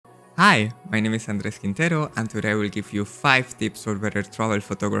Hi, my name is Andres Quintero and today I will give you 5 tips for better travel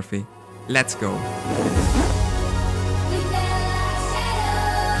photography. Let's go!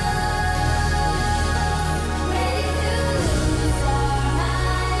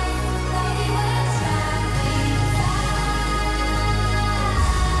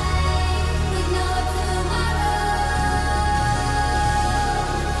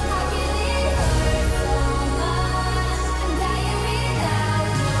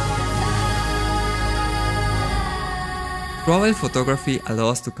 Travel photography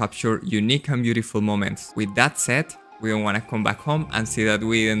allows us to capture unique and beautiful moments. With that said, we don't want to come back home and see that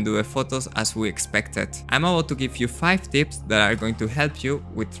we didn't do the photos as we expected. I'm about to give you 5 tips that are going to help you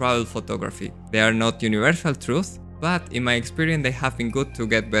with travel photography. They are not universal truths, but in my experience they have been good to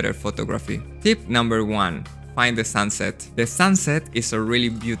get better photography. Tip number 1. Find the sunset. The sunset is a really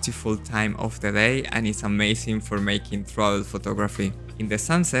beautiful time of the day and it's amazing for making travel photography. In the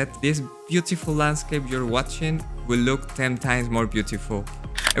sunset, this beautiful landscape you're watching will look 10 times more beautiful.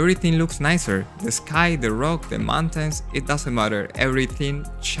 Everything looks nicer. The sky, the rock, the mountains, it doesn't matter. Everything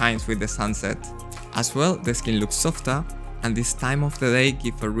shines with the sunset. As well, the skin looks softer and this time of the day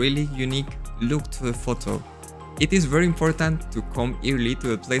gives a really unique look to the photo. It is very important to come early to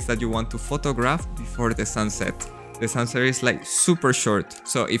the place that you want to photograph before the sunset. The sunset is like super short,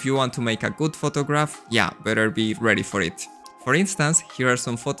 so if you want to make a good photograph, yeah, better be ready for it. For instance, here are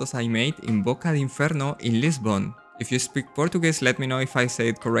some photos I made in Boca de Inferno in Lisbon. If you speak Portuguese, let me know if I say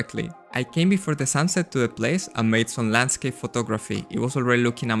it correctly. I came before the sunset to the place and made some landscape photography. It was already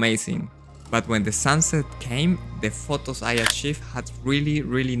looking amazing. But when the sunset came, the photos I achieved had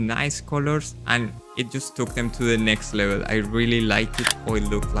really nice colors and it just took them to the next level. I really liked it how it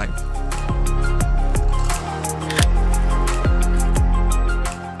looked like.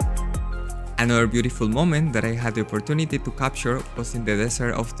 Another beautiful moment that I had the opportunity to capture was in the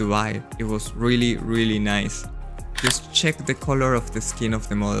desert of Dubai. It was really nice. Just check the color of the skin of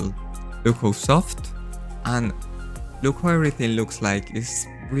the model. Look how soft and look how everything looks like. It's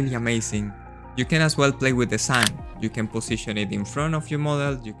really amazing. You can as well play with the sun. You can position it in front of your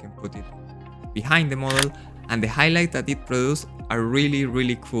model, you can put it behind the model, and the highlights that it produces are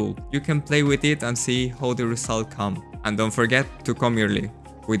really cool. You can play with it and see how the result comes. And don't forget to come early.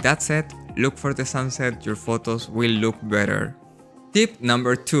 With that said, look for the sunset, your photos will look better. Tip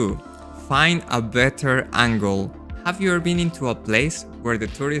number 2. Find a better angle. Have you ever been into a place where the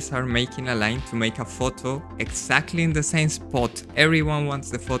tourists are making a line to make a photo exactly in the same spot? Everyone wants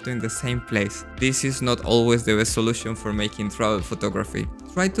the photo in the same place. This is not always the best solution for making travel photography.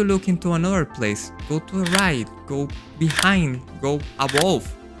 Try to look into another place. Go to the right, go behind, go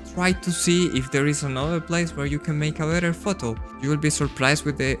above. Try to see if there is another place where you can make a better photo. You will be surprised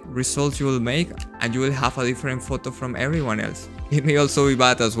with the results you will make and you will have a different photo from everyone else. It may also be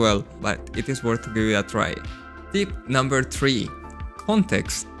bad as well, but it is worth to give it a try. Tip number 3.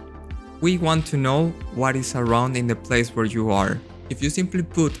 Context. We want to know what is around in the place where you are. If you simply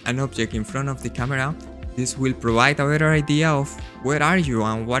put an object in front of the camera, this will provide a better idea of where are you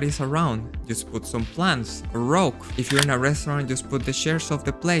and what is around. Just put some plants, a rock. If you're in a restaurant, just put the chairs of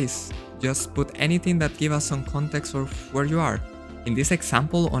the place. Just put anything that gives us some context of where you are. In this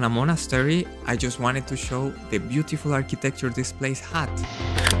example on a monastery, I just wanted to show the beautiful architecture this place had.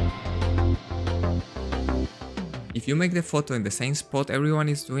 If you make the photo in the same spot everyone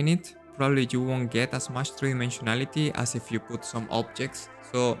is doing it, probably you won't get as much three-dimensionality as if you put some objects,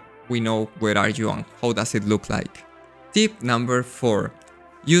 so we know where are you and how does it look like. Tip number 4.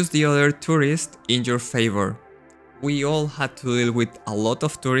 Use the other tourists in your favor. We all had to deal with a lot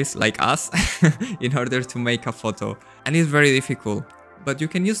of tourists like us in order to make a photo, and it's very difficult, but you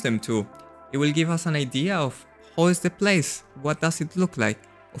can use them too. It will give us an idea of how is the place, what does it look like.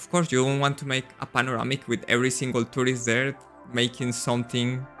 Of course, you don't want to make a panoramic with every single tourist there making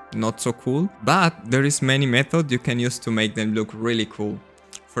something not so cool, but there is many methods you can use to make them look really cool.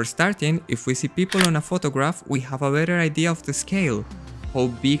 For starting, if we see people on a photograph, we have a better idea of the scale. How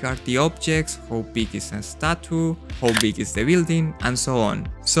big are the objects, how big is a statue, how big is the building, and so on.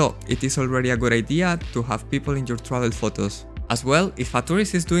 So, it is already a good idea to have people in your travel photos. As well, if a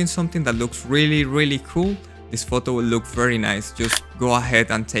tourist is doing something that looks really cool, this photo will look very nice. Just go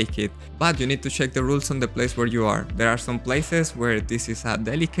ahead and take it. But you need to check the rules on the place where you are. There are some places where this is a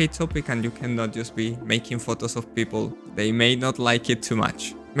delicate topic and you cannot just be making photos of people. They may not like it too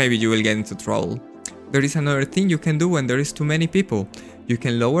much. Maybe you will get into trouble. There is another thing you can do when there is too many people. You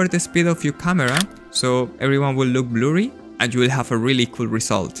can lower the speed of your camera so everyone will look blurry and you will have a really cool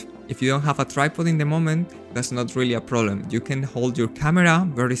result. If you don't have a tripod in the moment, that's not really a problem. You can hold your camera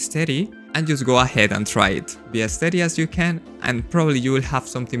very steady and just go ahead and try it. Be as steady as you can, and probably you will have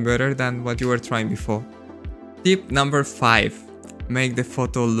something better than what you were trying before. Tip number 5. Make the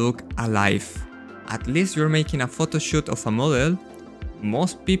photo look alive. At least you're making a photo shoot of a model.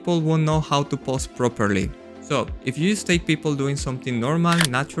 Most people won't know how to pose properly. So if you just take people doing something normal,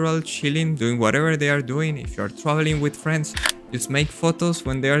 natural, chilling, doing whatever they are doing, if you're traveling with friends, just make photos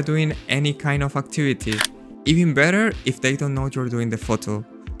when they are doing any kind of activity. Even better if they don't know you're doing the photo.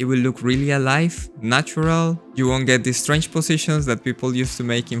 It will look really alive, natural. You won't get these strange positions that people used to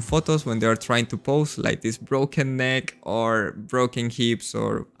make in photos when they are trying to pose, like this broken neck or broken hips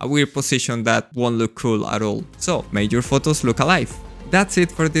or a weird position that won't look cool at all. So make your photos look alive. That's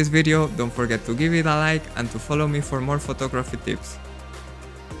it for this video. Don't forget to give it a like and to follow me for more photography tips.